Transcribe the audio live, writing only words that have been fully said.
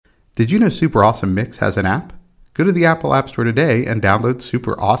Did you know Super Awesome Mix has an app? Go to the Apple App Store today and download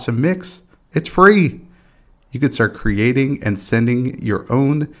Super Awesome Mix. It's free. You could start creating and sending your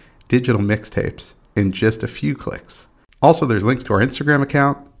own digital mixtapes in just a few clicks. Also, there's links to our Instagram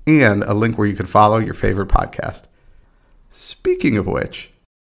account and a link where you can follow your favorite podcast. Speaking of which,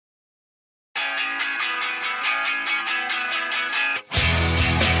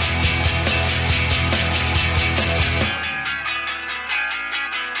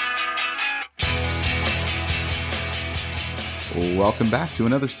 welcome back to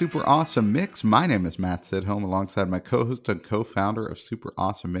another Super Awesome Mix. My name is Matt Sidholm, alongside my co-host and co-founder of Super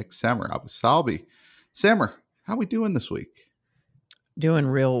Awesome Mix, Samer Abusalbi. Samer, how are we doing this week? Doing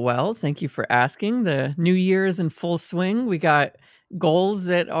real well. Thank you for asking. The new year is in full swing. We got goals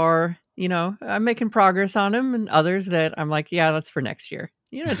that are, I'm making progress on them, and others that I'm like, yeah, that's for next year.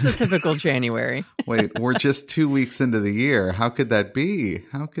 It's the typical January. Wait, we're just 2 weeks into the year. How could that be?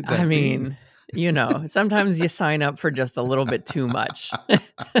 I mean, sometimes you sign up for just a little bit too much.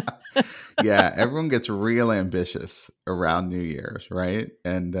 Yeah, everyone gets real ambitious around New Year's, right?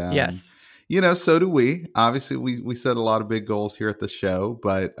 And yes. So do we. Obviously, we set a lot of big goals here at the show.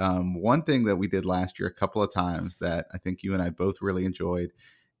 But one thing that we did last year a couple of times that I think you and I both really enjoyed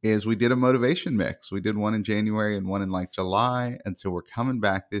is we did a motivation mix. We did one in January and one in July. And so we're coming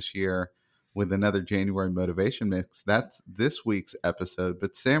back this year with another January motivation mix. That's this week's episode.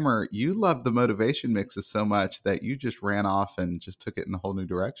 But Samer, you loved the motivation mixes so much that you just ran off and just took it in a whole new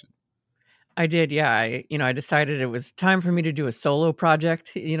direction. I did, yeah. I decided it was time for me to do a solo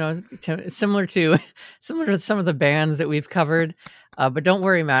project, similar to some of the bands that we've covered. But don't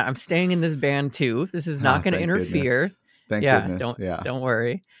worry, Matt, I'm staying in this band too. This is not going to interfere. Goodness. Don't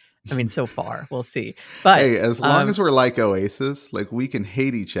worry. I mean, so far, we'll see. But hey, as long as we're like Oasis, we can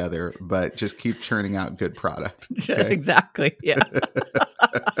hate each other, but just keep churning out good product. Okay? Exactly. Yeah.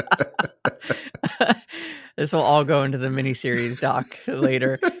 This will all go into the miniseries doc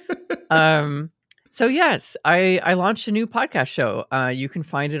later. So yes, I launched a new podcast show. You can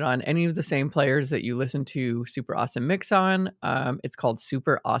find it on any of the same players that you listen to Super Awesome Mix on. It's called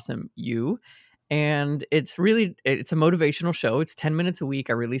Super Awesome You. And it's a motivational show. It's 10 minutes a week.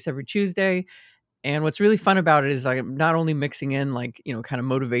 I release every Tuesday. And what's really fun about it is I'm not only mixing in kind of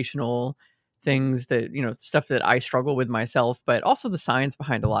motivational things that, stuff that I struggle with myself, but also the science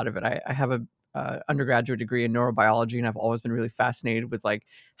behind a lot of it. I have a undergraduate degree in neurobiology, and I've always been really fascinated with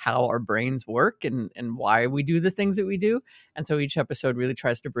how our brains work and why we do the things that we do. And so each episode really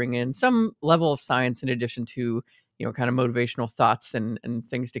tries to bring in some level of science in addition to, kind of motivational thoughts and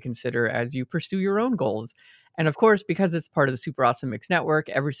things to consider as you pursue your own goals. And of course, because it's part of the Super Awesome Mix Network,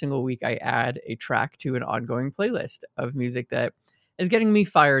 every single week I add a track to an ongoing playlist of music that is getting me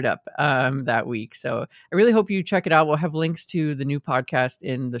fired up that week. So I really hope you check it out. We'll have links to the new podcast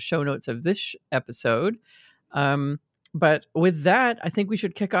in the show notes of this episode. But with that, I think we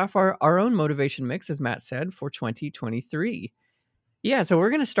should kick off our own motivation mix, as Matt said, for 2023. Yeah, so we're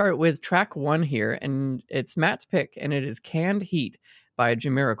going to start with track 1 here, and it's Matt's pick, and it is Canned Heat by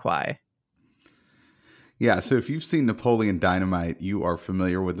Jamiroquai. Yeah, so if you've seen Napoleon Dynamite, you are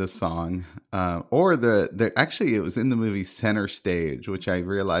familiar with this song. Or actually, it was in the movie Center Stage, which I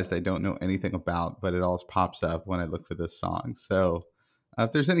realized I don't know anything about, but it always pops up when I look for this song. So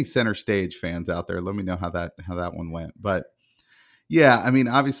if there's any Center Stage fans out there, let me know how that one went. But yeah, I mean,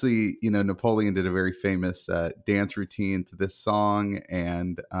 obviously, Napoleon did a very famous dance routine to this song,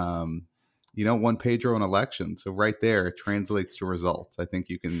 and won Pedro an election. So right there, it translates to results. I think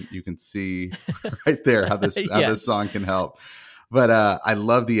you can see right there how this this song can help. But I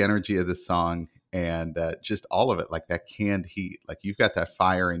love the energy of this song and just all of it, like that canned heat. Like you've got that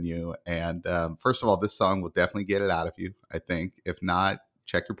fire in you. And first of all, this song will definitely get it out of you, I think. If not,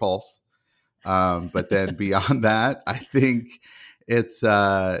 check your pulse. But then beyond that, I think it's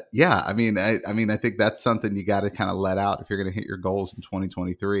I think that's something you got to kind of let out if you're going to hit your goals in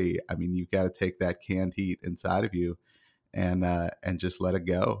 2023. I mean, you've got to take that canned heat inside of you and just let it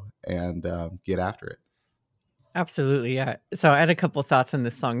go and get after it. Absolutely. Yeah. So I had a couple thoughts on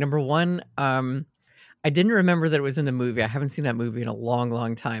this song. Number one, I didn't remember that it was in the movie. I haven't seen that movie in a long,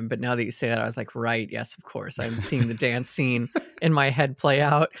 long time. But now that you say that, I was like, right. Yes, of course. I'm seeing the dance scene in my head play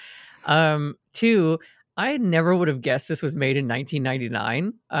out. 2, I never would have guessed this was made in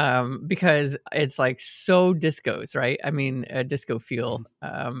 1999 because it's so discos, right? I mean, a disco feel.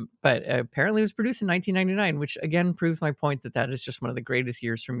 But apparently it was produced in 1999, which again proves my point that is just one of the greatest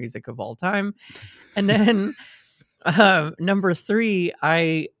years for music of all time. And then number 3,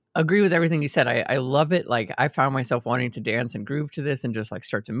 I agree with everything you said. I love it. Like I found myself wanting to dance and groove to this and just like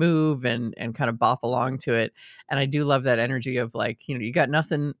start to move and kind of bop along to it. And I do love that energy of like, you got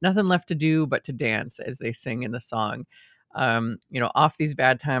nothing left to do but to dance as they sing in the song. Off these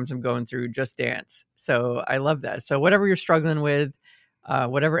bad times I'm going through, just dance. So I love that. So whatever you're struggling with,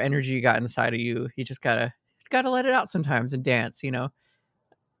 whatever energy you got inside of you, you just gotta let it out sometimes and dance.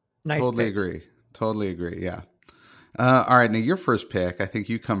 Nice Totally pick. agree. Totally agree. Yeah. All right. Now, your first pick, I think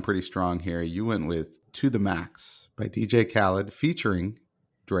you come pretty strong here. You went with To the Max by DJ Khaled featuring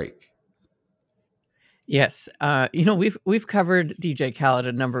Drake. Yes. We've covered DJ Khaled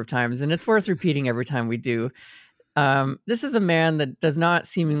a number of times, and it's worth repeating every time we do. This is a man that does not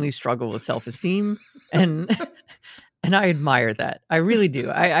seemingly struggle with self-esteem, and and I admire that. I really do.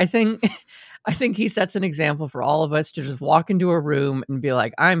 I think I think he sets an example for all of us to just walk into a room and be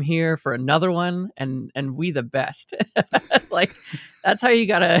like, "I'm here for another one, and we the best." Like that's how you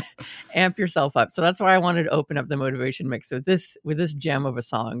gotta amp yourself up. So that's why I wanted to open up the motivation mix with this gem of a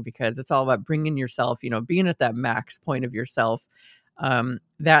song, because it's all about bringing yourself, being at that max point of yourself.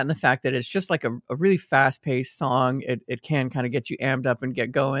 That and the fact that it's just like a really fast paced song. It can kind of get you amped up and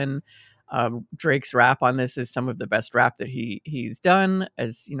get going. Drake's rap on this is some of the best rap that he's done.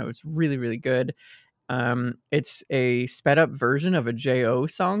 As you know, it's really, really good. It's a sped up version of a J.O.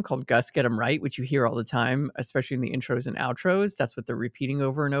 song called Gus Get 'Em Right, which you hear all the time, especially in the intros and outros. That's what they're repeating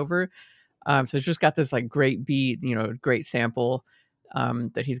over and over. So it's just got this like great beat, great sample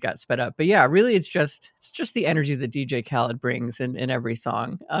that he's got sped up. But yeah, really, it's just the energy that DJ Khaled brings in every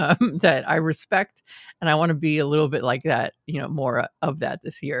song that I respect, and I want to be a little bit like that, more of that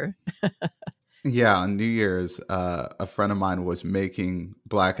this year. Yeah, on New Year's, a friend of mine was making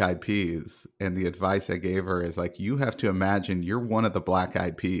black eyed peas, and the advice I gave her is like, you have to imagine you're one of the black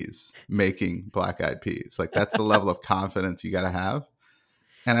eyed peas making black eyed peas. Like that's the level of confidence you got to have.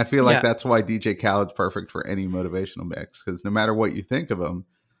 And I feel like that's why DJ Khaled's perfect for any motivational mix, because no matter what you think of him,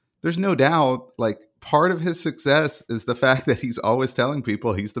 there's no doubt, like, part of his success is the fact that he's always telling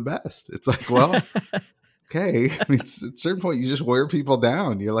people he's the best. It's like, well, okay. I mean, at a certain point, you just wear people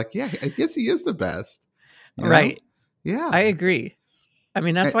down. You're like, yeah, I guess he is the best. Right. Yeah. I agree. I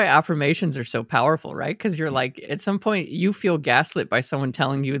mean, that's why affirmations are so powerful, right? Because you're like, at some point, you feel gaslit by someone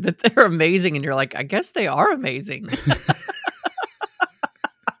telling you that they're amazing. And you're like, I guess they are amazing.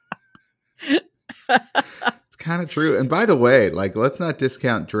 It's kind of true. And by the way, like, let's not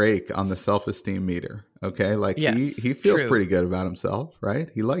discount Drake on the self-esteem meter. Okay. Like yes, he feels pretty good about himself, right?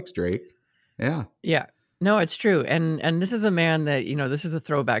 He likes Drake. Yeah. Yeah. No, it's true. And this is a man that, this is a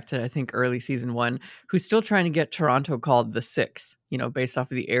throwback to, I think, early season 1, who's still trying to get Toronto called the 6, based off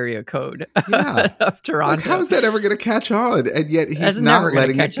of the area code of Toronto. Like, how is that ever going to catch on? And yet he's not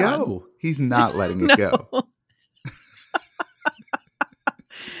letting it go. He's not letting it go.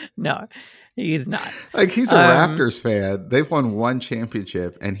 No, he's not. Like, he's a Raptors fan. They've won one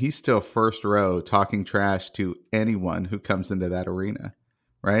championship, and he's still first row talking trash to anyone who comes into that arena.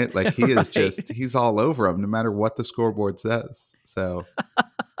 Right? Like, he is he's all over them, no matter what the scoreboard says. So,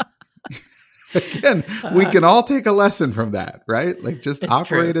 again, we can all take a lesson from that, right? Like, just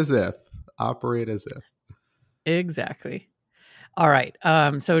operate as if. Operate as if. Exactly. All right.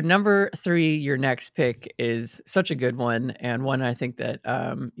 So number 3, your next pick is such a good one, and one I think that,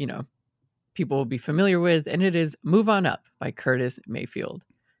 people will be familiar with, and it is Move On Up by Curtis Mayfield.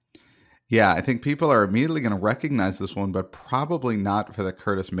 Yeah, I think people are immediately going to recognize this one, but probably not for the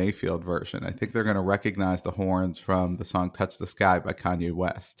Curtis Mayfield version. I think they're going to recognize the horns from the song Touch the Sky by Kanye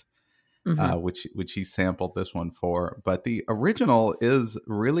West, which he sampled this one for. But the original is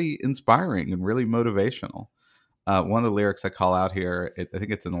really inspiring and really motivational. One of the lyrics I call out here, I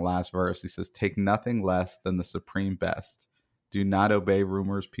think it's in the last verse. He says, "Take nothing less than the supreme best. Do not obey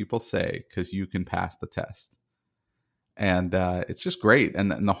rumors people say, because you can pass the test." And it's just great.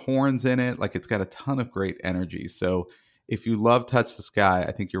 And the horns in it, like, it's got a ton of great energy. So if you love Touch the Sky,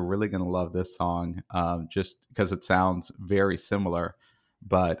 I think you're really going to love this song, just because it sounds very similar.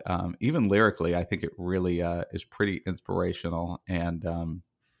 But even lyrically, I think it really is pretty inspirational. And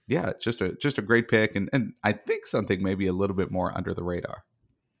yeah, it's just a great pick. And I think something maybe a little bit more under the radar.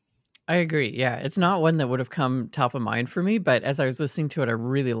 I agree. Yeah, it's not one that would have come top of mind for me, but as I was listening to it, I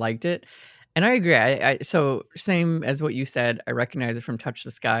really liked it. And I agree. So same as what you said, I recognize it from Touch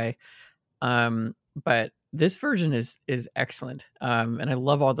the Sky. But this version is excellent. And I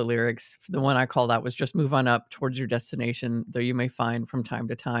love all the lyrics. The one I called out was just move on up towards your destination, though you may find from time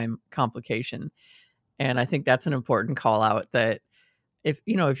to time complication. And I think that's an important call out, that if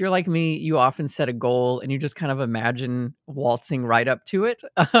you're like me, you often set a goal and you just kind of imagine waltzing right up to it,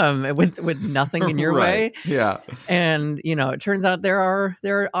 with nothing in your Right. way. Yeah. And it turns out there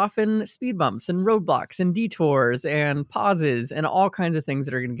are often speed bumps and roadblocks and detours and pauses and all kinds of things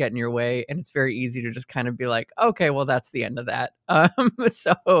that are going to get in your way. And it's very easy to just kind of be like, okay, well, that's the end of that.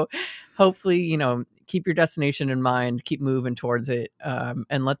 So hopefully, keep your destination in mind, keep moving towards it,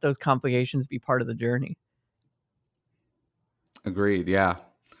 and let those complications be part of the journey. Agreed. Yeah.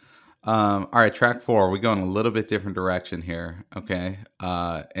 All right, track 4. We're going a little bit different direction here. Okay.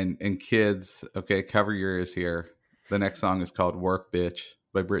 And kids, okay, cover your ears here. The next song is called Work Bitch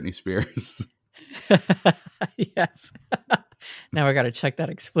by Britney Spears. Yes. Now I got to check that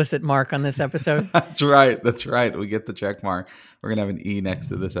explicit mark on this episode. That's right. That's right. We get the check mark. We're going to have an E next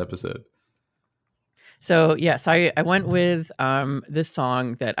to this episode. So yes, I went with this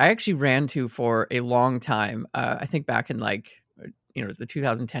song that I actually ran to for a long time. I think back in it was the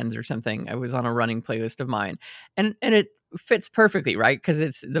 2010s or something. I was on a running playlist of mine, and it fits perfectly, right?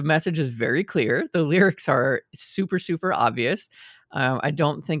 Because the message is very clear. The lyrics are super, super obvious. I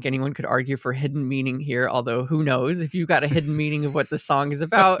don't think anyone could argue for hidden meaning here, although who knows? If you've got a hidden meaning of what the song is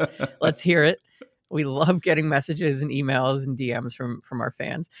about, let's hear it. We love getting messages and emails and DMs from our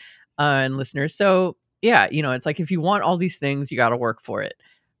fans and listeners. So yeah, it's like if you want all these things, you got to work for it.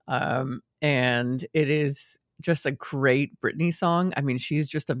 And it is just a great Britney song. I mean, she's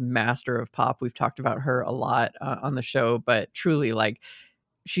just a master of pop. We've talked about her a lot on the show, but truly, like,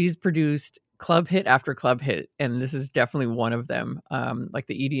 she's produced club hit after club hit, and this is definitely one of them. Like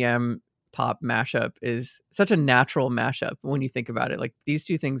the EDM pop mashup is such a natural mashup when you think about it. Like these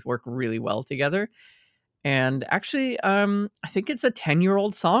two things work really well together. And actually, I think it's a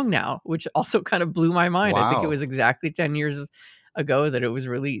 10-year-old song now, which also kind of blew my mind. I think it Wow. was exactly 10 years ago that it was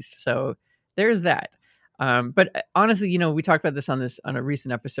released. So there's that. But honestly, we talked about this on a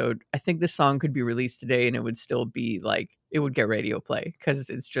recent episode. I think this song could be released today and it would still be like, it would get radio play because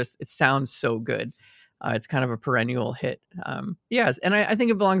it sounds so good. It's kind of a perennial hit. Yes. And I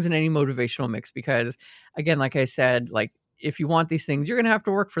think it belongs in any motivational mix because, again, like I said, like, if you want these things, you're going to have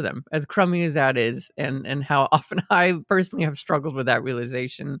to work for them, as crummy as that is. And how often I personally have struggled with that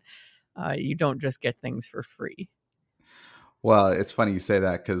realization. You don't just get things for free. Well, it's funny you say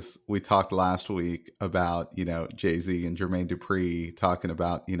that because we talked last week about, Jay-Z and Jermaine Dupri talking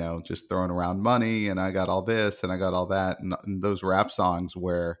about, just throwing around money and I got all this and I got all that. And those rap songs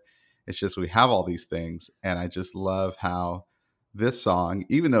where it's just we have all these things. And I just love how this song,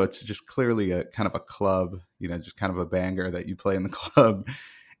 even though it's just clearly a kind of a club, just kind of a banger that you play in the club,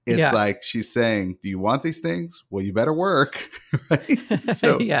 it's like she's saying, do you want these things? Well, you better work. Right?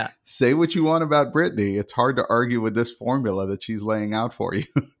 So say what you want about Britney. It's hard to argue with this formula that she's laying out for you,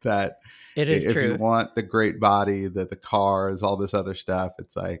 that it is if true. you want the great body, the cars, all this other stuff,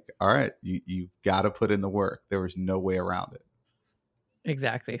 it's like, all right, you've got to put in the work. There was no way around it.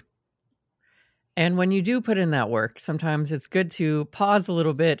 Exactly. And when you do put in that work, sometimes it's good to pause a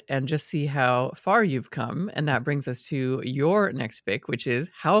little bit and just see how far you've come. And that brings us to your next pick, which is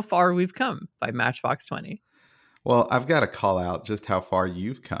How Far We've Come by Matchbox 20. Well, I've got to call out just how far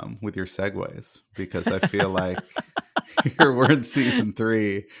you've come with your segues, because I feel like we're in season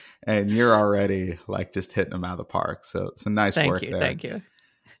 3 and you're already like just hitting them out of the park. So it's a nice work there. Thank you.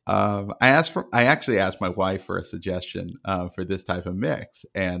 I actually asked my wife for a suggestion for this type of mix,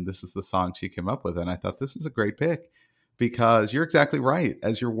 and this is the song she came up with. And I thought this is a great pick because you're exactly right.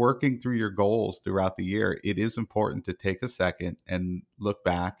 As you're working through your goals throughout the year, it is important to take a second and look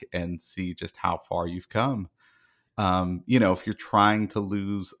back and see just how far you've come. If you're trying to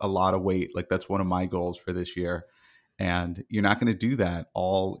lose a lot of weight, like that's one of my goals for this year. And you're not going to do that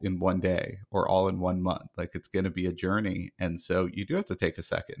all in one day or all in 1 month. Like it's going to be a journey. And so you do have to take a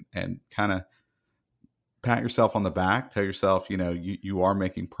second and kind of pat yourself on the back, tell yourself, you are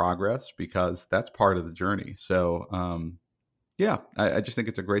making progress because that's part of the journey. So, I just think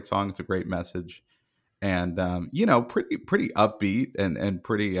it's a great song. It's a great message and, pretty upbeat and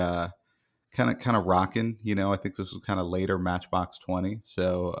pretty, kind of rocking, I think this was kind of later Matchbox 20.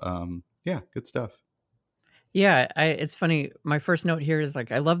 So, good stuff. Yeah, it's funny. My first note here is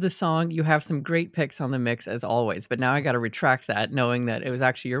like, I love this song. You have some great picks on the mix as always, but now I got to retract that knowing that it was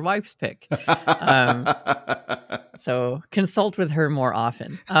actually your wife's pick. So consult with her more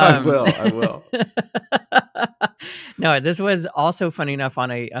often. I will. No, this was also funny enough on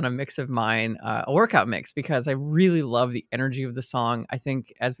a mix of mine, a workout mix, because I really love the energy of the song. I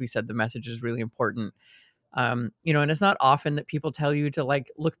think, as we said, the message is really important. And it's not often that people tell you to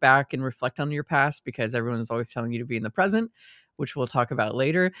like look back and reflect on your past, because everyone's always telling you to be in the present, which we'll talk about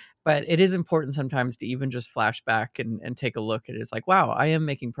later. But it is important sometimes to even just flash back and take a look at it. It's like, wow, I am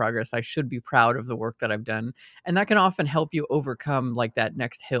making progress. I should be proud of the work that I've done. And that can often help you overcome like that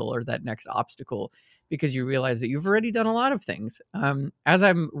next hill or that next obstacle, because you realize that you've already done a lot of things. As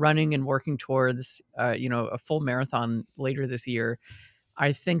I'm running and working towards, a full marathon later this year,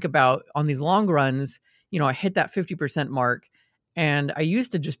 I think about on these long runs, I hit that 50% mark, and I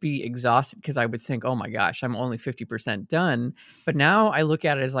used to just be exhausted because I would think, oh my gosh, I'm only 50% done. But now I look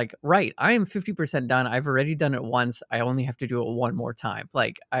at it as like, right, I am 50% done. I've already done it once. I only have to do it one more time.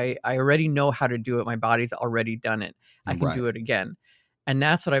 Like I already know how to do it. My body's already done it. I can do Right. it again. And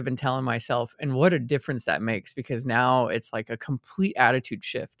that's what I've been telling myself. And what a difference that makes, because now it's like a complete attitude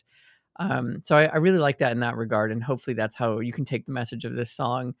shift. So I really like that in that regard, and hopefully that's how you can take the message of this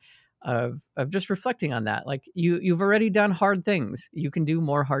song, of just reflecting on that. Like you've already done hard things, you can do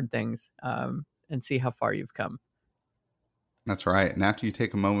more hard things, and see how far you've come. That's right. And after you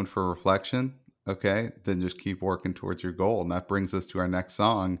take a moment for reflection, okay, then just keep working towards your goal. And that brings us to our next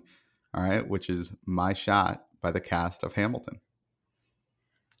song, all right, which is My Shot by the cast of Hamilton.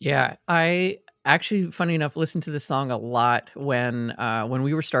 Yeah, I actually, funny enough, listened to this song a lot when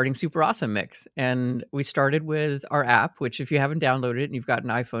we were starting Super Awesome Mix, and we started with our app. Which, if you haven't downloaded it and you've got an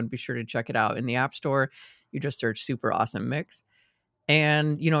iPhone, be sure to check it out in the App Store. You just search Super Awesome Mix.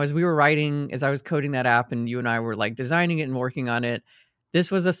 And, as we were writing, as I was coding that app and you and I were like designing it and working on it, this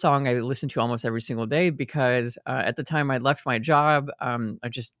was a song I listened to almost every single day, because at the time I left my job. I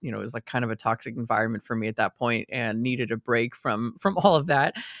just, it was like kind of a toxic environment for me at that point, and needed a break from all of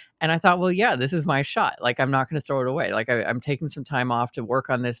that. And I thought, well, yeah, this is my shot. Like, I'm not going to throw it away. Like, I'm taking some time off to work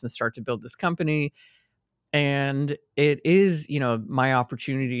on this and start to build this company. And it is, my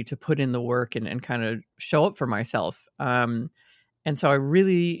opportunity to put in the work and kind of show up for myself. And so I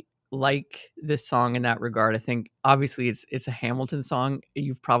really like this song in that regard. I think obviously it's a Hamilton song.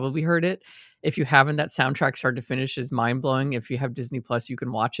 You've probably heard it. If you haven't, that soundtrack start to finish is mind blowing. If you have Disney Plus, you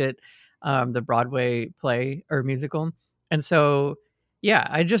can watch it, the Broadway play or musical. And so, yeah,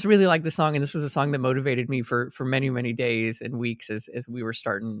 I just really like the song, and this was a song that motivated me for many many days and weeks as we were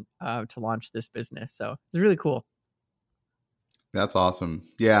starting to launch this business. So it's really cool. That's awesome.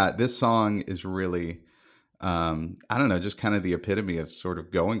 Yeah, this song is really I don't know, just kind of the epitome of sort of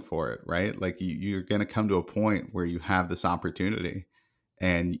going for it, right? Like you're going to come to a point where you have this opportunity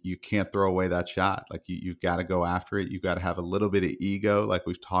and you can't throw away that shot. Like you've got to go after it. You've got to have a little bit of ego, like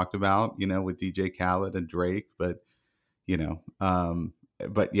we've talked about, with DJ Khaled and Drake. You know, um,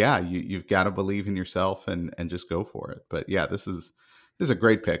 but yeah, you've got to believe in yourself and just go for it. But yeah, this is a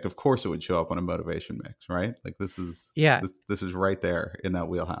great pick. Of course, it would show up on a motivation mix, right? Like Yeah, this is right there in that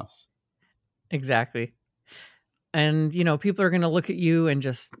wheelhouse. exactly. And people are going to look at you and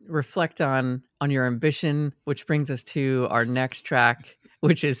just reflect on your ambition, which brings us to our next track,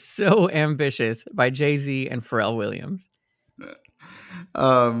 which is So Ambitious by Jay-Z and Pharrell Williams.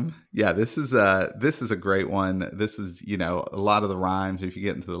 Yeah, this is a great one. This is, a lot of the rhymes, if you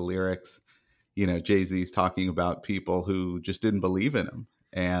get into the lyrics, Jay-Z's talking about people who just didn't believe in him.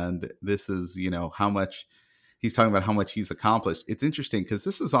 And this is, how much he's talking about, how much he's accomplished. It's interesting because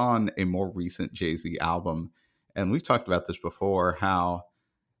this is on a more recent Jay-Z album. And we've talked about this before, how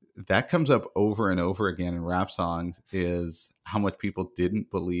that comes up over and over again in rap songs, is how much people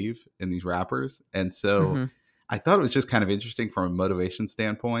didn't believe in these rappers. And so Mm-hmm. I thought it was just kind of interesting from a motivation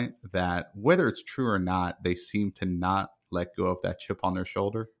standpoint that whether it's true or not, they seem to not let go of that chip on their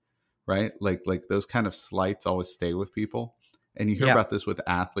shoulder, right? Like those kind of slights always stay with people. And you hear Yeah. about this with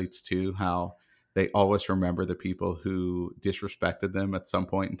athletes too, how they always remember the people who disrespected them at some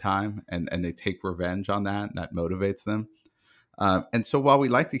point in time, and they take revenge on that, and that motivates them. And so while we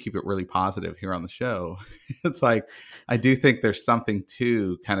like to keep it really positive here on the show, it's like I do think there's something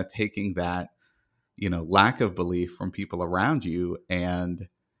to kind of taking that, lack of belief from people around you and,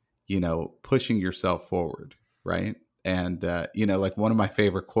 pushing yourself forward. Right. And, like one of my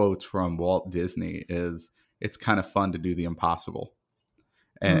favorite quotes from Walt Disney is, it's kind of fun to do the impossible.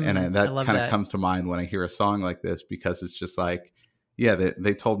 And I that love kind of that. comes to mind when I hear a song like this, because it's just like, yeah,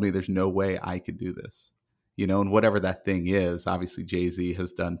 they told me there's no way I could do this, and whatever that thing is. Obviously, Jay-Z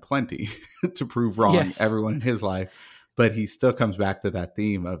has done plenty to prove wrong Yes. everyone in his life, but he still comes back to that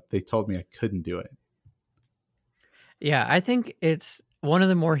theme of, they told me I couldn't do it. Yeah, I think it's one of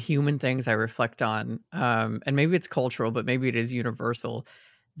the more human things I reflect on. And maybe it's cultural, but maybe it is universal,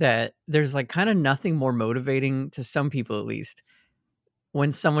 that there's like kind of nothing more motivating to some people, at least,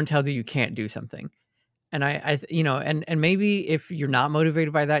 when someone tells you you can't do something. And and maybe if you're not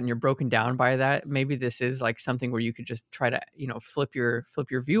motivated by that and you're broken down by that, maybe this is like something where you could just try to, flip your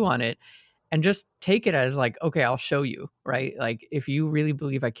view on it and just take it as like, okay, I'll show you, right? Like if you really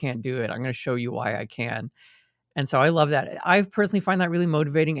believe I can't do it, I'm going to show you why I can. And so I love that. I personally find that really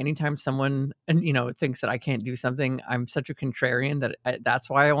motivating anytime someone thinks that I can't do something. I'm such a contrarian that that's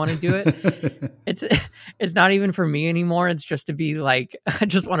why I want to do it. It's it's not even for me anymore. It's just to be like, I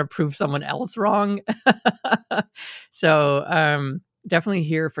just want to prove someone else wrong. So definitely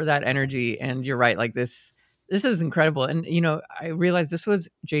here for that energy. And you're right, like this is incredible. And I realized this was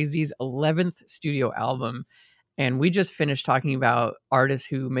Jay-Z's 11th studio album. And we just finished talking about artists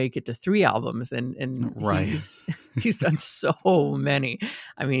who make it to 3 albums, and Right. he's done so many.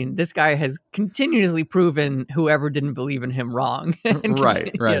 I mean, this guy has continuously proven whoever didn't believe in him wrong.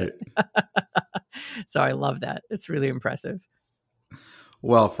 Right. So I love that. It's really impressive.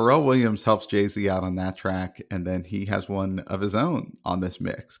 Well, Pharrell Williams helps Jay-Z out on that track, and then he has one of his own on this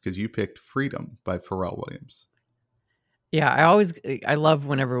mix because you picked Freedom by Pharrell Williams. Yeah, I love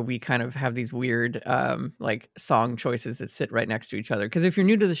whenever we kind of have these weird like song choices that sit right next to each other. Because if you're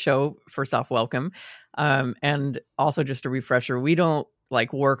new to the show, first off, welcome. And also just a refresher, we don't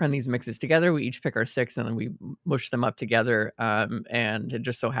like work on these mixes together. We each pick our 6 and then we mush them up together. And it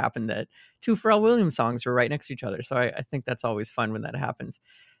just so happened that 2 Pharrell Williams songs were right next to each other. So I think that's always fun when that happens.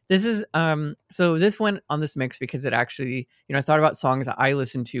 This is so this went on this mix because it actually, I thought about songs that I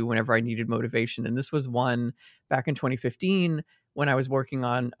listened to whenever I needed motivation. And this was one back in 2015 when I was working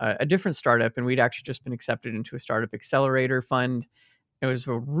on a different startup, and we'd actually just been accepted into a startup accelerator fund. It was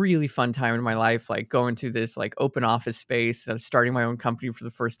a really fun time in my life, like going to this like open office space, starting my own company for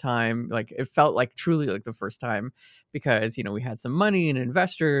the first time. Like it felt like truly like the first time because, we had some money and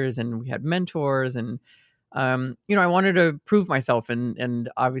investors and we had mentors and I wanted to prove myself and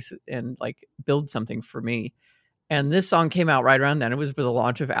obviously and like build something for me. And this song came out right around then. It was for the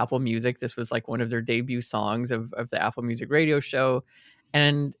launch of Apple Music. This was like one of their debut songs of the Apple Music radio show.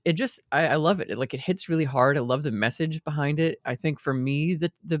 And it just, I love it. It hits really hard. I love the message behind it. I think for me,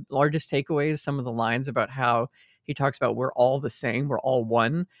 the largest takeaway is some of the lines about how he talks about we're all the same. We're all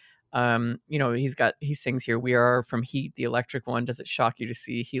one. He sings here, we are from heat, the electric one. Does it shock you to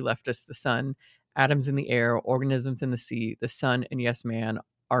see he left us the sun? Atoms in the air, organisms in the sea, the sun and yes, man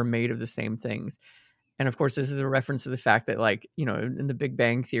are made of the same things. And of course, this is a reference to the fact that, like, in the Big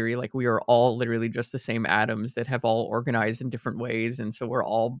Bang Theory, like we are all literally just the same atoms that have all organized in different ways. And so we're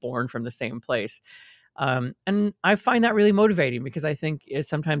all born from the same place. And I find that really motivating because I think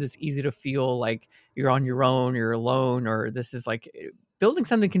sometimes it's easy to feel like you're on your own, you're alone, or this is like building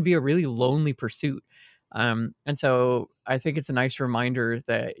something can be a really lonely pursuit. And so I think it's a nice reminder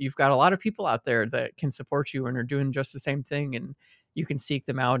that you've got a lot of people out there that can support you and are doing just the same thing, and you can seek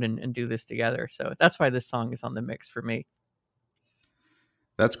them out and do this together. So that's why this song is on the mix for me.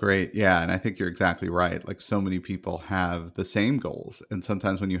 That's great. Yeah. And I think you're exactly right. Like so many people have the same goals. And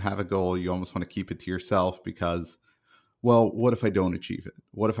sometimes when you have a goal, you almost want to keep it to yourself because, well, what if I don't achieve it?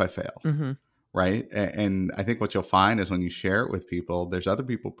 What if I fail? Mm-hmm. Right. And I think what you'll find is when you share it with people, there's other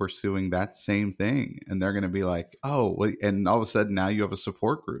people pursuing that same thing. And they're going to be like, oh, well, and all of a sudden now you have a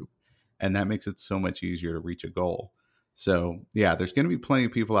support group. And that makes it so much easier to reach a goal. So, yeah, there's going to be plenty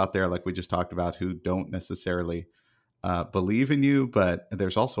of people out there, like we just talked about, who don't necessarily believe in you. But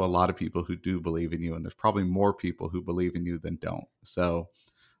there's also a lot of people who do believe in you. And there's probably more people who believe in you than don't. So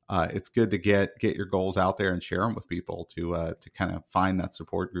it's good to get your goals out there and share them with people to kind of find that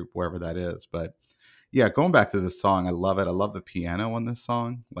support group wherever that is. But yeah, going back to this song, I love it. I love the piano on this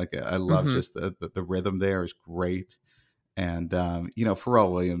song. Like I love just the rhythm there is great. And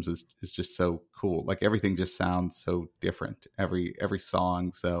Pharrell Williams is just so cool. Like everything just sounds so different every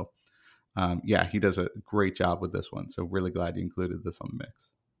song. So yeah, he does a great job with this one. So really glad you included this on the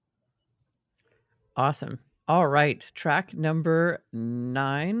mix. Awesome. All right. Track number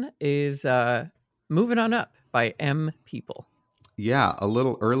 9 is Moving On Up by M People. Yeah, a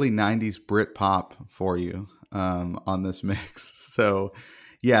little early 90s Brit pop for you on this mix. So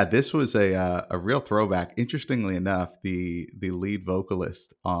yeah, this was a real throwback. Interestingly enough, the lead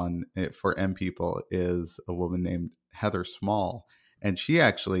vocalist on it for M People is a woman named Heather Small. And she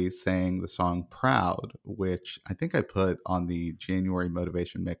actually sang the song Proud, which I think I put on the January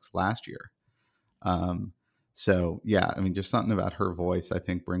Motivation Mix last year. So yeah, I mean, just something about her voice, I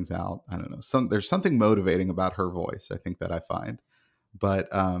think brings out, I don't know, there's something motivating about her voice, I think that I find. But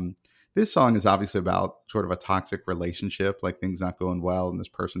this song is obviously about sort of a toxic relationship, like things not going well and this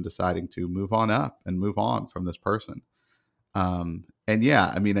person deciding to move on up and move on from this person. And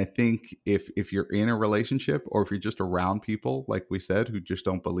yeah, I mean, I think if you're in a relationship or if you're just around people, like we said, who just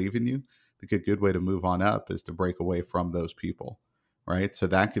don't believe in you, think a good way to move on up is to break away from those people, right? So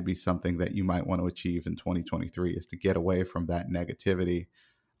that could be something that you might want to achieve in 2023, is to get away from that negativity.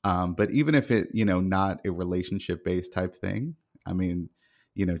 But even if it, not a relationship based type thing, I mean,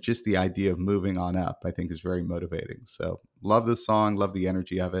 just the idea of moving on up, I think is very motivating. So love this song, love the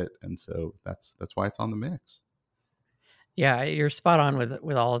energy of it. And so that's why it's on the mix. Yeah, you're spot on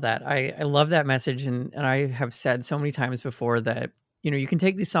with all of that. I love that message, and I have said so many times before that you can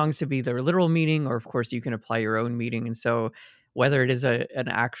take these songs to be their literal meaning, or of course you can apply your own meaning. And so whether it is an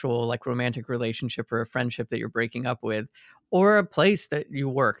actual like romantic relationship or a friendship that you're breaking up with, or a place that you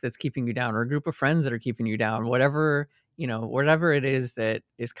work that's keeping you down, or a group of friends that are keeping you down, whatever it is that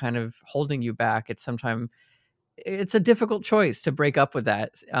is kind of holding you back, it's a difficult choice to break up with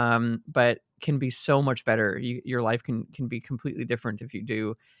that, but can be so much better. Your life can be completely different if you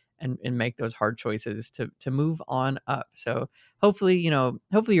do, and make those hard choices to move on up. So hopefully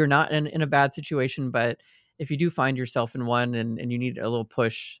you're not in a bad situation, but if you do find yourself in one and you need a little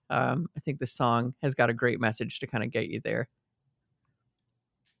push, I think this song has got a great message to kind of get you there.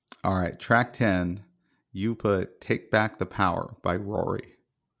 All right, track 10, you put "Take Back the Power" by Rory.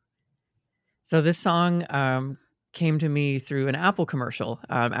 So this song came to me through an Apple commercial.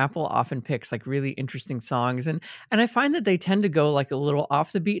 Apple often picks like really interesting songs, and I find that they tend to go like a little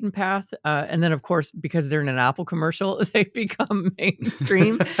off the beaten path. And then of course, because they're in an Apple commercial, they become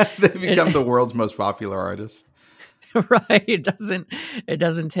mainstream. They become the world's most popular artist. Right. It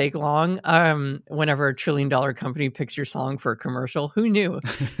doesn't take long. Whenever a $1 trillion company picks your song for a commercial, who knew?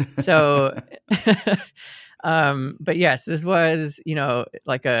 So but yes, this was,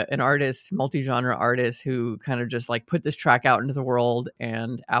 like an artist, multi-genre artist who kind of just like put this track out into the world,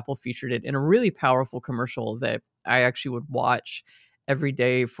 and Apple featured it in a really powerful commercial that I actually would watch every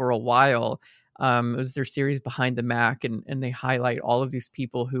day for a while. It was their series Behind the Mac, and they highlight all of these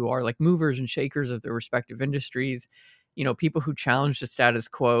people who are like movers and shakers of their respective industries, people who challenge the status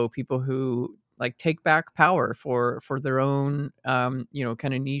quo, people who like take back power for their own, kind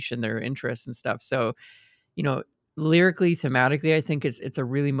of niche and their interests and stuff. So, lyrically, thematically, I think it's a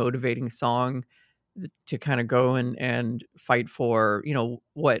really motivating song to kind of go and fight for,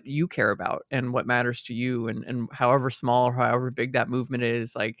 what you care about and what matters to you, and however small or however big that movement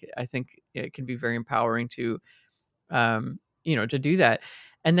is. Like, I think it can be very empowering to to do that.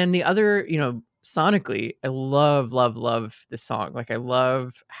 And then the other, sonically, I love this song. Like, I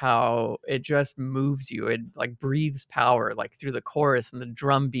love how it just moves you. It like breathes power like through the chorus and the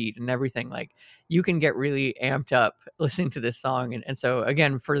drum beat and everything. Like, you can get really amped up listening to this song. And so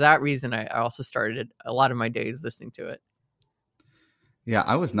again, for that reason, I also started a lot of my days listening to it. Yeah,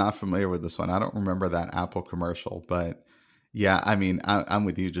 I was not familiar with this one. I don't remember that Apple commercial, but yeah, I mean, I'm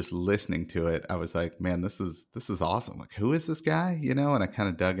with you. Just listening to it, I was like, man, this is awesome. Like, who is this guy? And I kind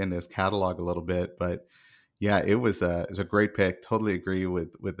of dug into his catalog a little bit, but yeah, it was a great pick. Totally agree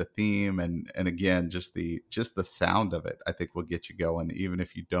with the theme, and again, just the sound of it, I think will get you going, even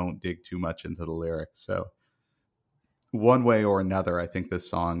if you don't dig too much into the lyrics. So one way or another, I think this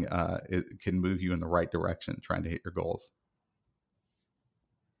song it can move you in the right direction, trying to hit your goals.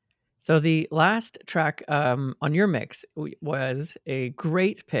 So the last track on your mix was a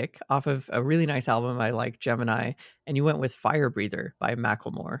great pick off of a really nice album I like, Gemini, and you went with Fire Breather by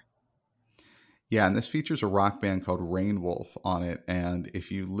Macklemore. Yeah, and this features a rock band called Rainwolf on it. And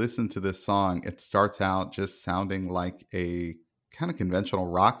if you listen to this song, it starts out just sounding like a kind of conventional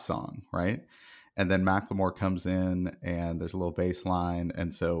rock song, right? And then Macklemore comes in and there's a little bass line.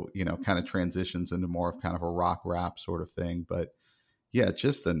 And so, kind of transitions into more of kind of a rock rap sort of thing. But yeah,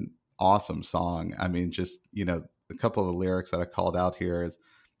 just an awesome song. I mean, just, a couple of the lyrics that I called out here is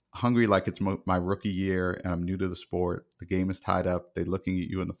hungry like it's my rookie year and I'm new to the sport. The game is tied up. They looking at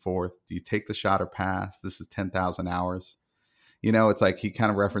you in the fourth. Do you take the shot or pass? This is 10,000 hours. It's like he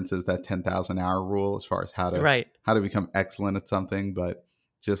kind of references that 10,000 hour rule as far as how to become excellent at something. But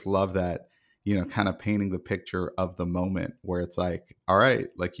just love that, kind of painting the picture of the moment where it's like, all right,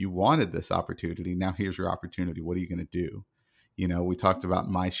 like you wanted this opportunity. Now here's your opportunity. What are you going to do? We talked about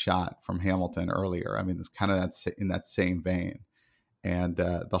My Shot from Hamilton earlier. I mean, it's kind of in that same vein. And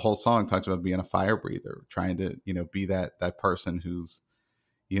the whole song talks about being a fire breather, trying to, be that person who's,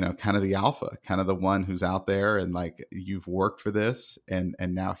 kind of the alpha, kind of the one who's out there and like, you've worked for this and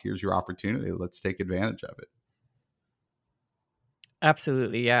now here's your opportunity. Let's take advantage of it.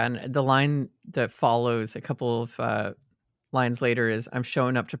 Absolutely. Yeah. And the line that follows a couple of lines later is, I'm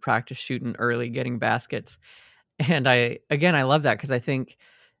showing up to practice shooting early, getting baskets. And I love that, because I think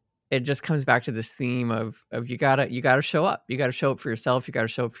it just comes back to this theme of you gotta show up. You gotta show up for yourself. You gotta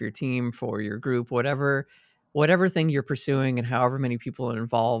show up for your team, for your group, whatever whatever thing you're pursuing and however many people it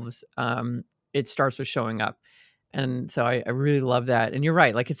involves, it starts with showing up. And so I really love that. And you're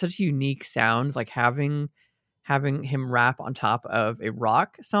right, like it's such a unique sound, like having him rap on top of a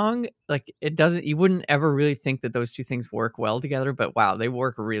rock song, like it doesn't, you wouldn't ever really think that those two things work well together, but wow, they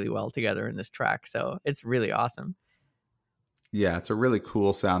work really well together in this track. So it's really awesome. Yeah, it's a really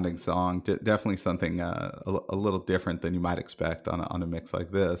cool sounding song. Definitely something a little different than you might expect on a mix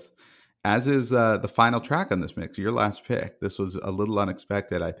like this. As is the final track on this mix, your last pick. This was a little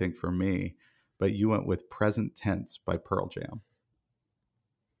unexpected, I think, for me, but you went with Present Tense by Pearl Jam.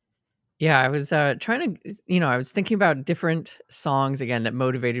 Yeah, I was trying to, I was thinking about different songs again that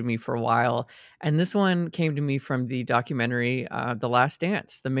motivated me for a while. And this one came to me from the documentary The Last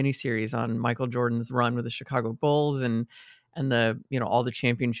Dance, the miniseries on Michael Jordan's run with the Chicago Bulls and the, all the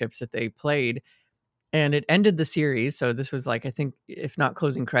championships that they played. And it ended the series. So this was like, I think, if not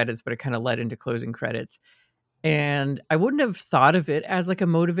closing credits, but it kind of led into closing credits. And I wouldn't have thought of it as like a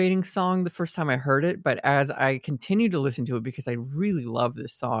motivating song the first time I heard it, but as I continued to listen to it, because I really love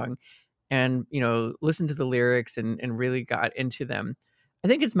this song and, listen to the lyrics and really got into them, I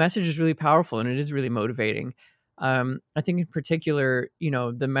think its message is really powerful and it is really motivating. I think in particular,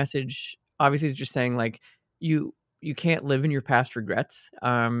 the message obviously is just saying like you can't live in your past regrets,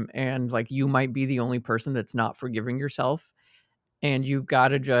 and like you might be the only person that's not forgiving yourself, and you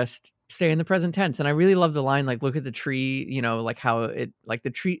gotta just stay in the present tense. And I really love the line, like, look at the tree, like how it, like the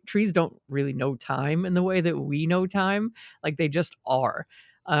trees don't really know time in the way that we know time. Like they just are.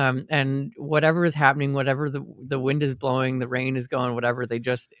 And whatever is happening, whatever the wind is blowing, the rain is going, whatever, they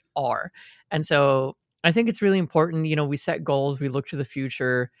just are. And so I think it's really important, we set goals, we look to the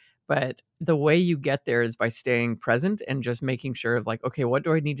future, but the way you get there is by staying present and just making sure of like, okay, what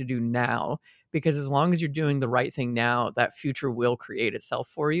do I need to do now? Because as long as you're doing the right thing now, that future will create itself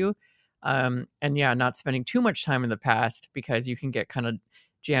for you. And yeah, not spending too much time in the past because you can get kind of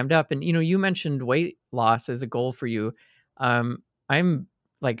jammed up. And you mentioned weight loss as a goal for you. I'm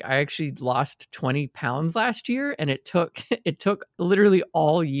like, I actually lost 20 pounds last year, and it took it took literally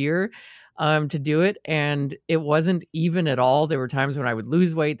all year to do it, and it wasn't even at all. There were times when I would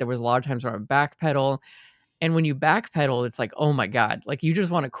lose weight. There was a lot of times when I would backpedal. And when you backpedal, it's like, oh my God, like you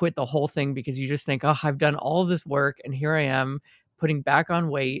just want to quit the whole thing because you just think, oh, I've done all of this work and here I am putting back on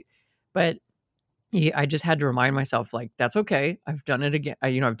weight. But yeah, I just had to remind myself, like, that's okay. I've done it again.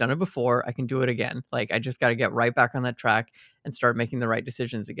 I've done it before. I can do it again. Like, I just got to get right back on that track and start making the right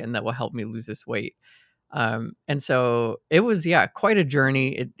decisions again that will help me lose this weight. And so it was, yeah, quite a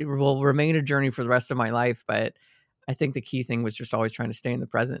journey. It will remain a journey for the rest of my life. But I think the key thing was just always trying to stay in the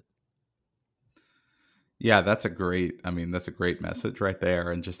present. Yeah, that's a great message right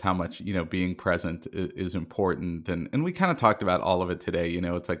there. And just how much, being present is important. And we kind of talked about all of it today.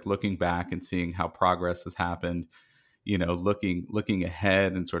 It's like looking back and seeing how progress has happened, looking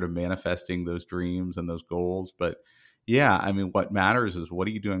ahead and sort of manifesting those dreams and those goals. But yeah, I mean, what matters is what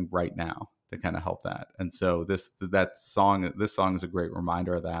are you doing right now to kind of help that. And so this song is a great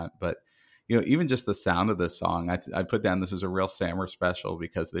reminder of that. But even just the sound of this song, I put down, this is a real Sammer special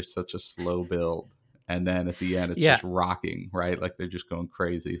because there's such a slow build. And then at the end, it's just rocking, right? Like they're just going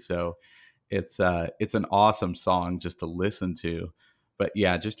crazy. So it's an awesome song just to listen to. But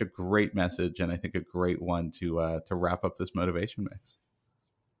yeah, just a great message, and I think a great one to wrap up this motivation mix.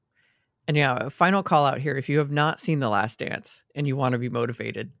 And yeah, a final call out here. If you have not seen The Last Dance and you want to be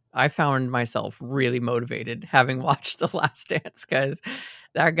motivated, I found myself really motivated having watched The Last Dance because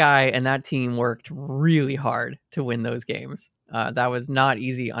that guy and that team worked really hard to win those games. That was not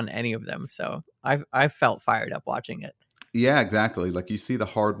easy on any of them. So I felt fired up watching it. Yeah, exactly. Like you see the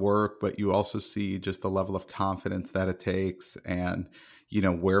hard work, but you also see just the level of confidence that it takes and,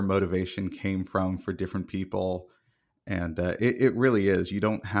 where motivation came from for different people. And it really is. You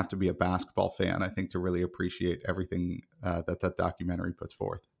don't have to be a basketball fan, I think, to really appreciate everything that documentary puts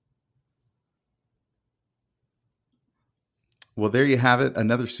forth. Well, there you have it.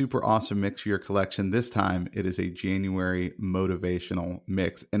 Another super awesome mix for your collection. This time it is a January motivational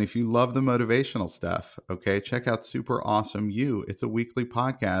mix. And if you love the motivational stuff, okay, check out Super Awesome You. It's a weekly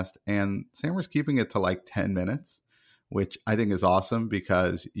podcast, and Sammer's keeping it to like 10 minutes, which I think is awesome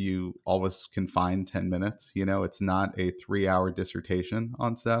because you always can find 10 minutes. It's not a 3-hour dissertation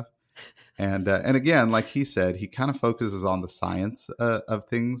on stuff. And again, like he said, he kind of focuses on the science of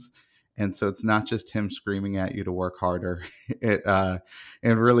things. And so it's not just him screaming at you to work harder. It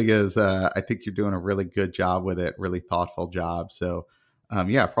really is. I think you're doing a really good job with it, really thoughtful job. So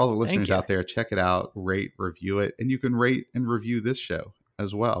yeah, for all the listeners out there, check it out, rate, review it. And you can rate and review this show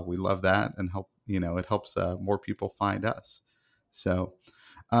as well. We love that and help, it helps more people find us. So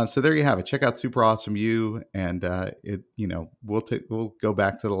So there you have it. Check out Super Awesome You, and we'll go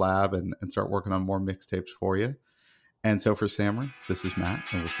back to the lab and start working on more mixtapes for you. And so for Samra, this is Matt,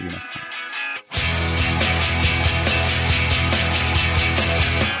 and we'll see you next time.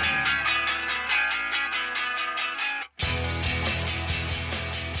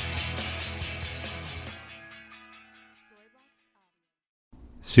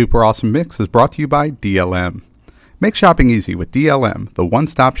 Super Awesome Mix is brought to you by DLM. Make shopping easy with DLM, the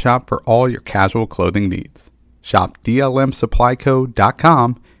one-stop shop for all your casual clothing needs. Shop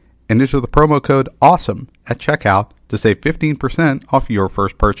DLMsupplyco.com and enter the promo code AWESOME at checkout to save 15% off your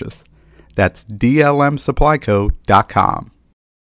first purchase. That's DLMsupplyco.com.